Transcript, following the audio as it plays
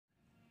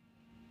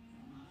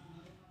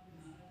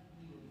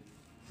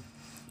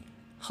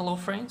Hello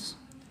friends,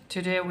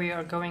 today we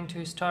are going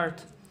to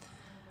start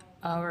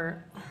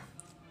our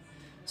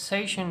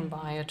session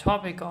by a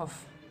topic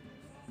of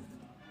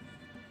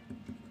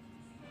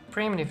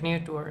primitive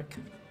network.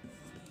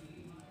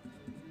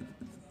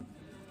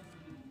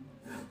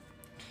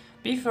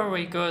 Before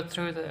we go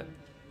through the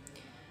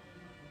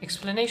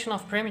explanation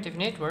of primitive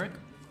network,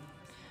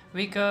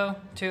 we go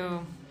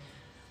to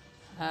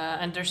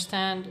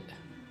understand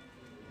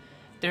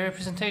the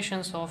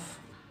representations of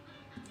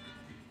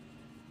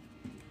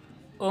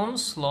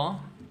Ohm's law.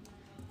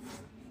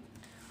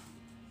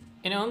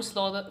 In Ohm's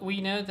law, that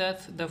we know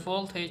that the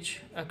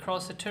voltage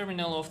across the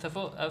terminal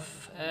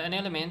of an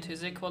element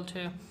is equal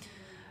to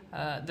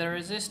the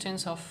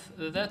resistance of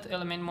that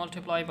element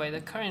multiplied by the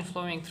current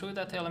flowing through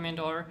that element,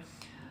 or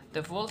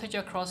the voltage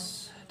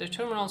across the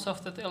terminals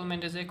of that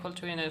element is equal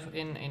to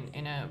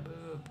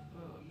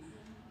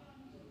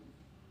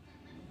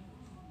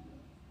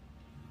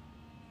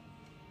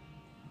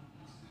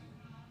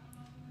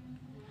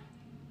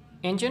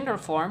in general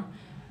form,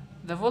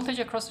 the voltage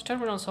across the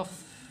terminals of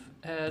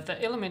the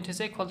element is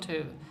equal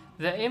to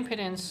the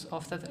impedance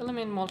of that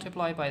element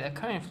multiplied by the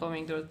current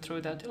flowing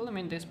through that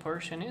element. This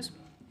portion is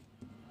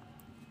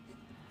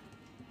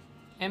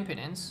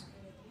impedance.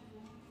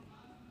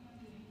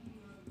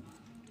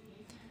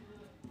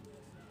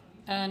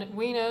 And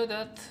we know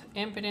that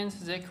impedance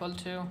is equal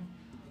to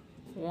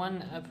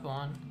 1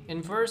 upon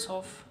inverse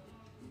of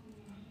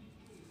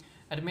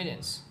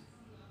admittance.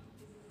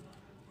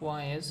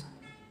 Y is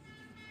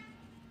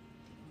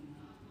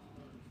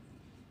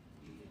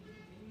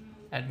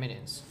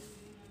admittance.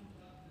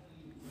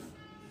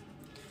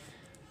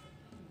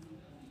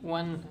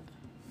 One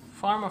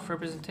form of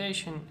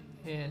representation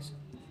is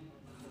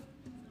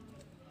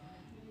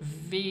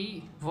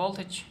V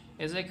voltage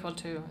is equal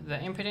to the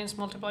impedance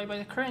multiplied by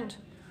the current,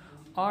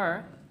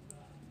 or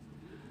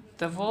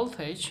the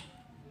voltage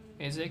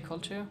is equal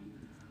to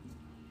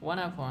 1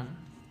 upon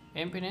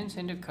impedance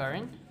into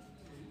current.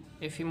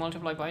 If you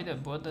multiply by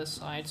both the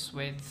sides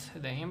with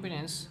the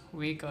impedance,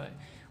 we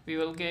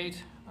will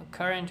get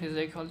current is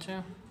equal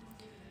to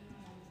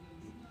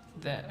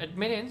the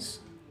admittance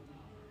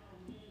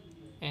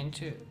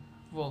into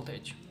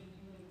voltage.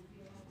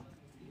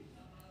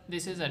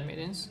 This is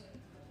admittance.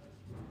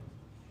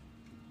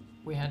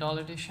 We had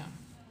already shown.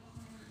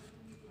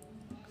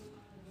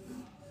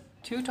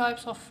 Two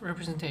types of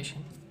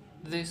representation.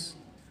 This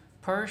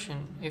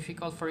portion, if you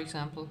call, for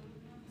example,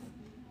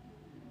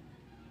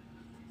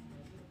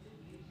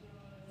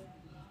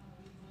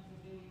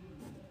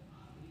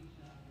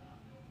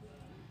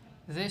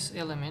 this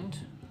element,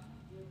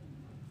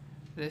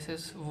 this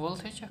is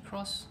voltage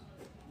across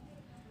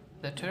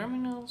the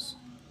terminals.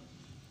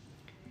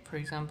 For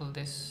example,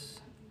 this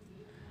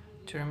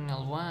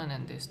terminal 1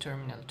 and this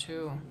terminal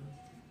 2.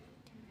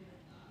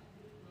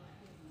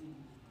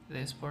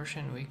 This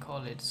portion we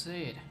call it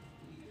Z,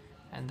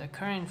 and the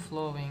current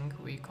flowing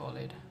we call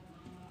it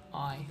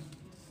I.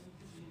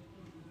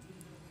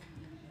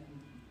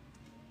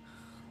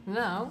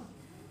 Now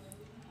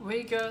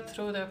we go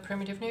through the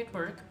primitive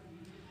network.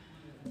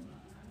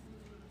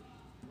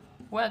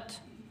 What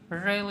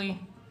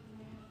really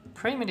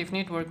primitive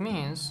network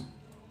means?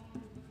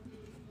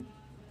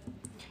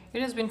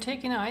 It has been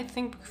taken, I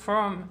think,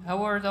 from a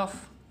word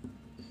of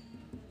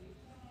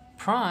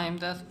prime,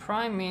 that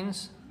prime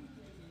means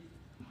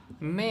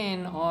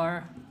main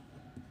or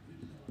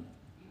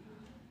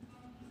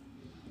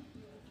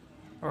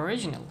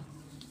original.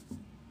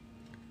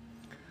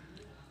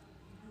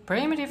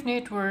 Primitive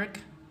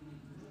network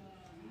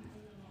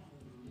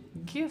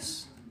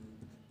gives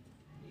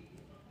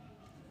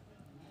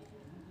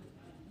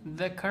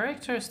the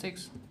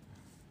characteristics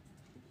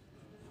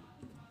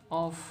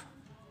of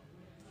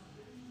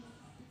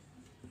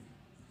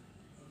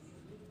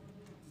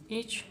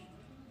each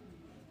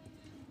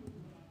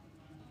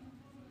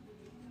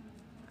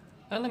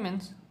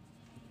element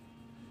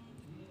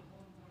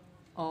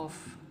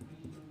of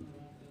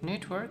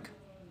network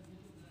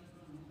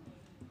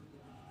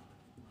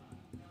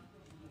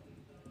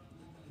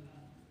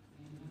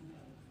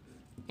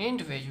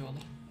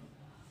individually.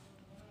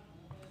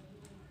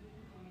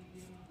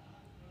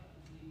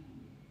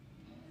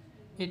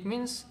 It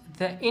means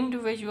the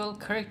individual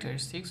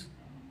characteristics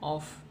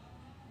of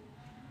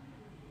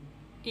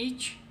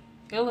each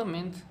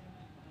element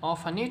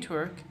of a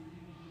network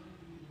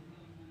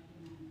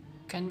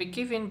can be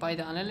given by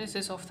the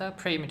analysis of the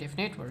primitive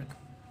network.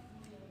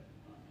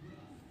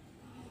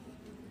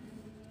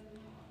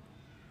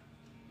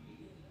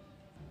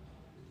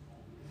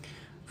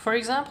 For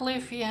example,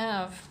 if you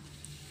have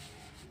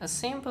a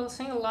simple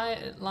single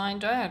line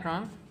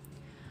diagram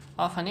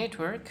of a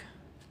network,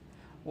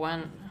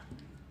 one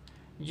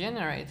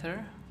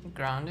generator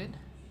grounded,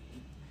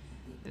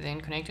 then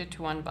connected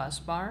to one bus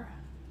bar,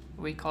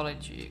 we call it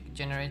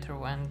generator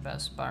 1,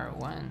 bus bar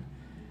 1,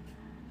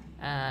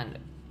 and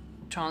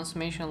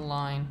transmission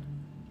line,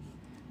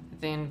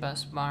 then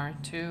bus bar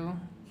 2,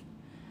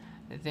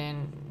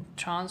 then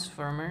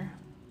transformer,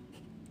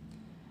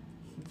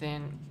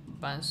 then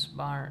bus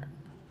bar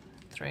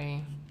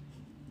 3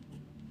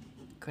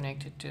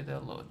 connected to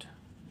the load.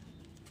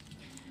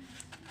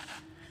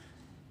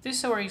 This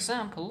is our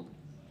example,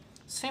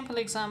 simple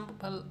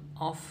example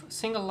of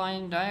single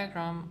line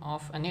diagram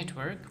of a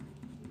network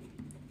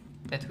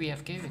that we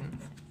have given.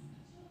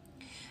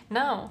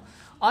 Now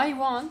I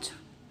want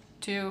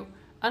to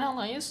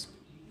analyze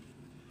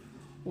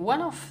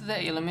one of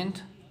the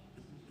element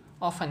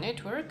of a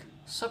network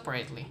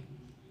separately.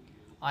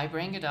 I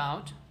bring it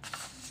out.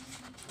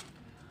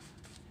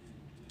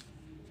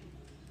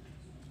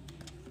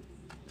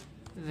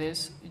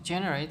 This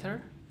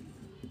generator.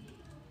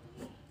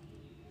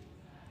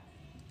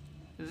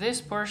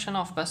 This portion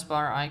of bus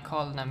bar I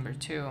call number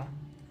 2.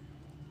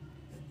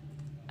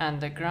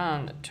 And the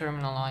ground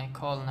terminal I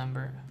call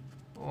number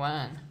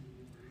 1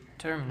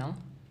 terminal.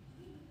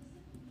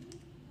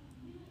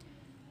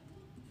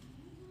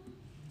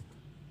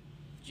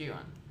 G1.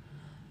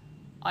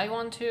 I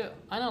want to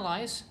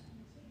analyze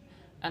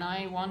and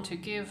I want to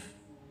give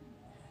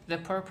the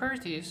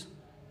properties,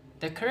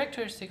 the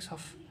characteristics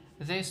of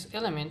this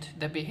element,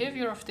 the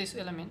behavior of this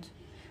element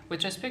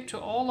with respect to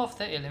all of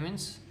the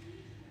elements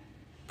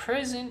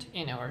present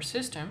in our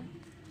system.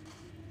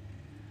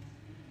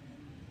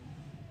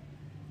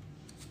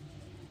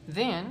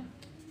 Then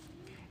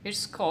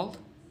it's called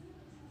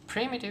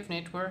primitive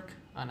network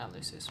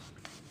analysis.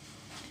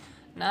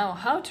 Now,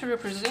 how to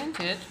represent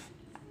it?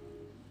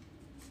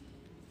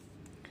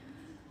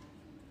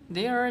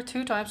 There are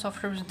two types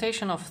of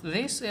representation of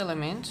this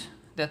element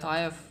that I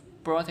have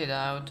brought it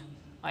out.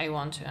 I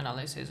want to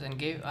analyze it and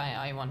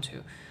I want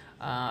to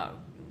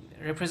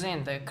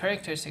represent the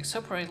characteristics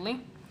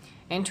separately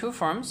in two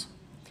forms.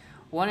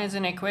 One is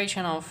an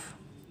equation of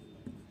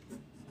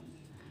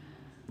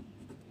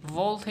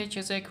voltage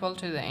is equal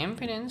to the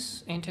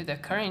impedance into the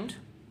current.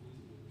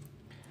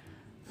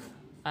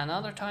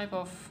 Another type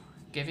of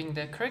giving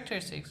the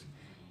characteristics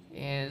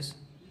is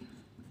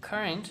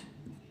current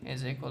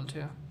is equal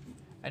to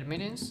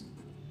admittance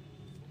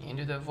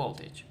into the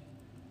voltage.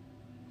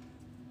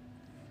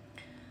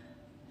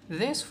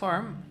 This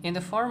form, in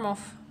the form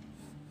of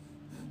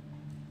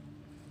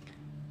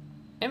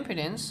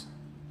impedance,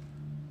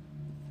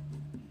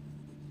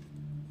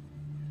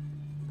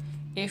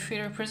 if we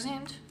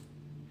represent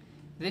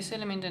this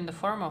element in the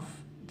form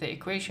of the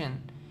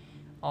equation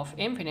of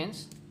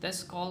impedance,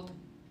 that's called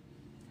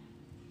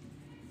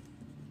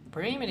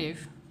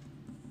primitive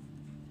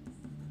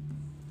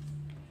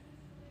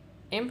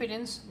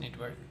impedance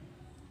network.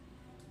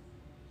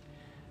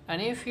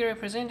 And if we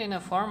represent in a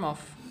form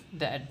of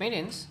the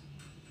admittance,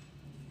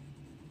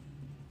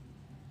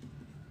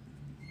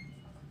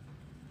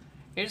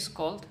 it's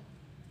called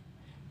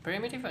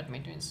primitive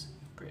admittance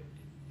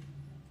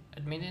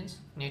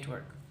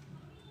network.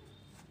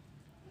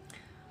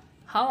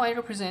 How I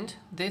represent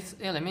this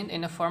element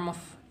in the form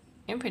of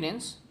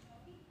impedance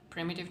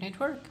primitive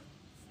network?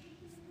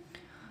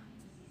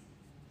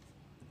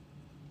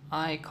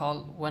 I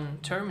call one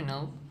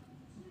terminal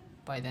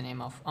by the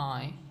name of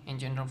I in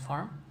general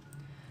form,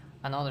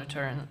 another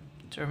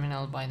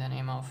terminal by the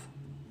name of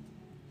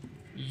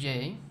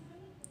J,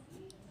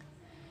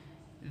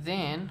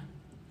 then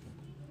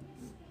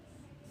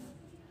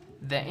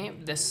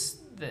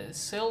the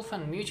self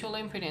and mutual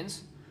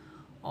impedance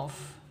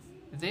of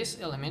this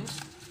element,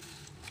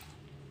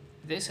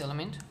 the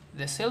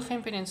self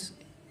impedance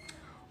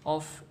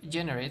of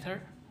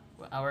generator,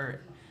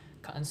 our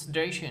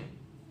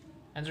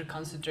under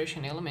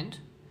consideration element,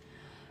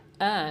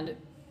 and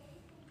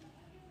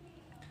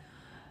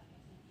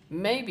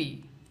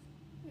maybe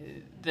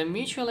the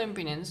mutual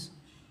impedance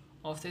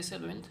of this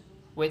element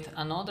with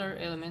another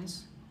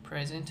elements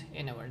present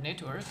in our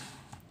network.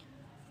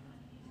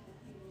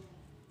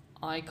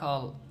 I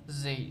call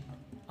Zij.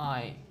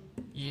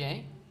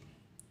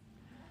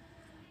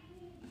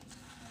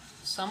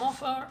 Some of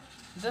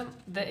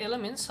the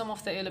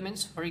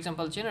elements, for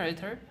example,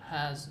 generator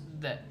has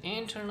the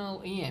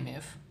internal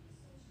EMF.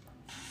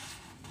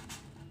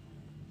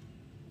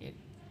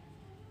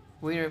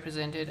 We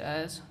represent it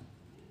as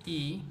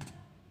EIJ.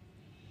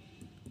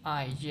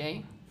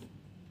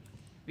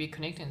 We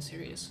connect in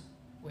series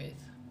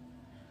with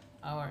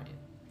our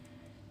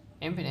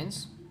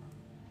impedance.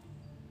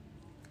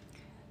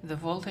 The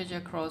voltage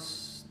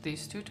across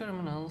these two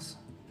terminals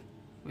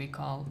we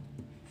call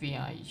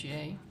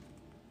Vij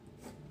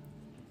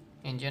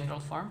in general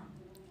form.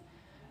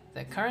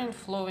 The current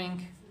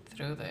flowing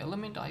through the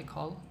element I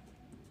call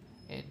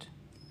it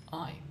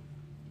I.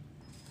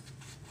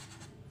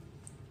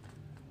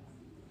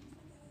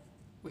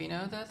 We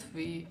know that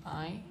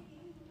Vij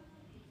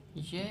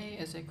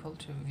is equal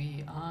to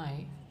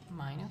Vi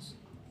minus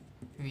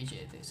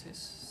Vj. This is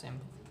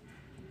simple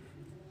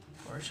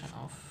portion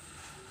of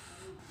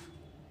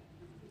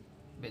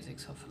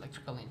basics of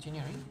electrical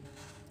engineering.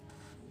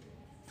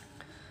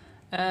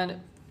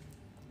 And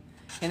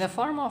in the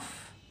form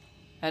of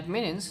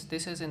admittance,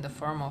 this is in the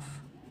form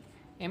of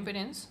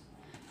impedance.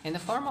 In the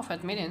form of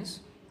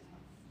admittance,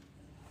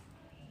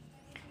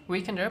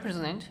 we can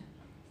represent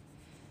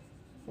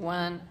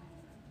one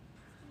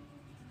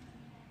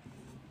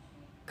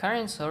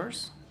current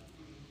source,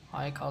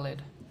 I call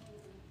it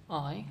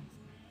I,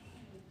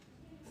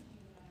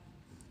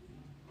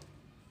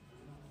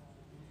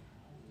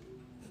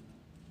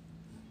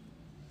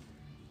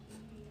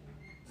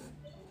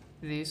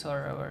 These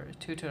are our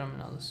two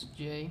terminals,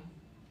 J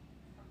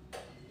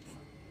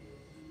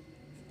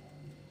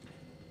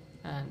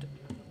and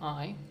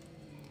I,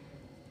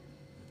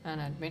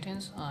 and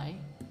admittance I,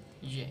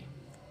 J.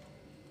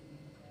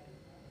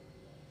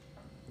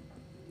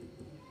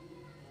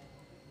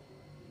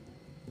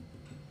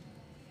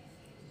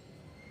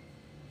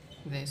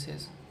 This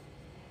is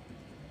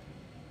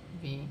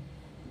V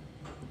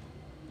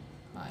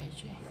I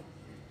J,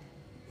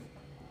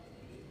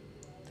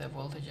 the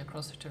voltage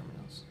across the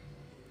terminals,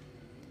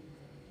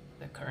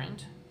 the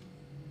current,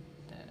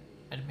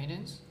 the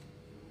admittance,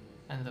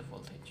 and the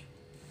voltage.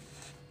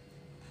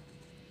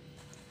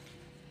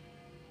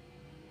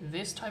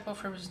 This type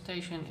of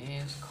representation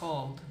is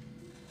called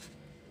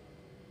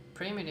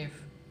primitive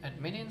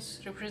admittance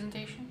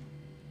representation.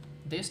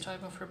 This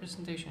type of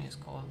representation is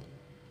called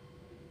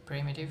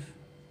primitive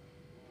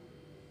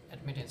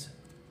admittance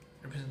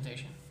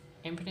representation,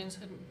 impedance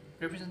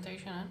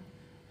representation, and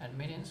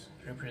admittance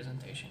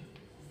representation.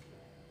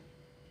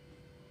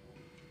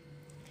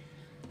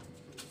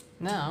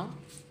 Now,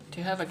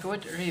 to have a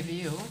good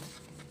review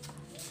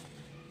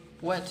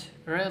what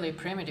really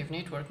primitive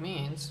network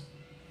means,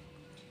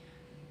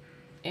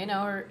 in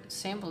our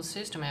sample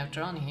system I have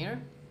drawn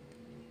here,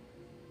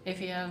 if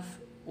you have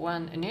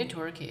one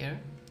network here,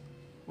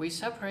 we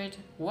separate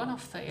one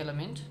of the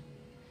element,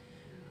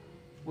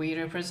 we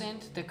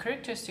represent the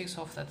characteristics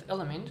of that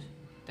element,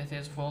 that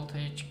is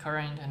voltage,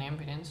 current, and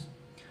impedance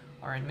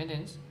or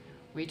admittance.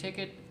 We take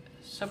it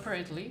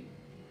separately,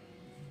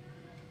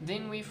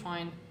 then we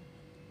find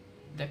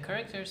the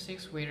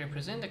characteristics. We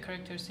represent the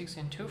characteristics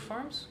in two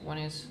forms. One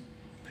is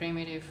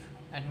primitive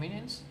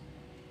admittance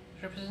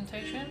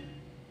representation,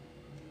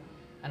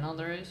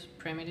 another is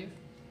primitive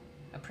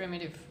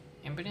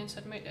impedance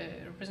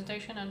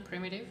representation, and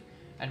primitive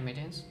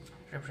admittance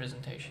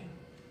representation.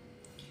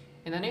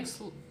 In the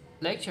next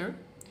lecture,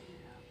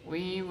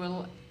 we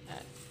will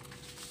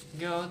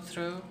go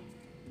through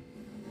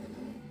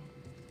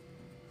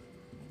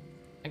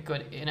a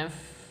good enough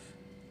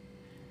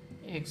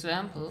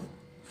example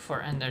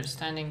for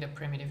understanding the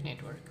primitive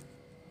network.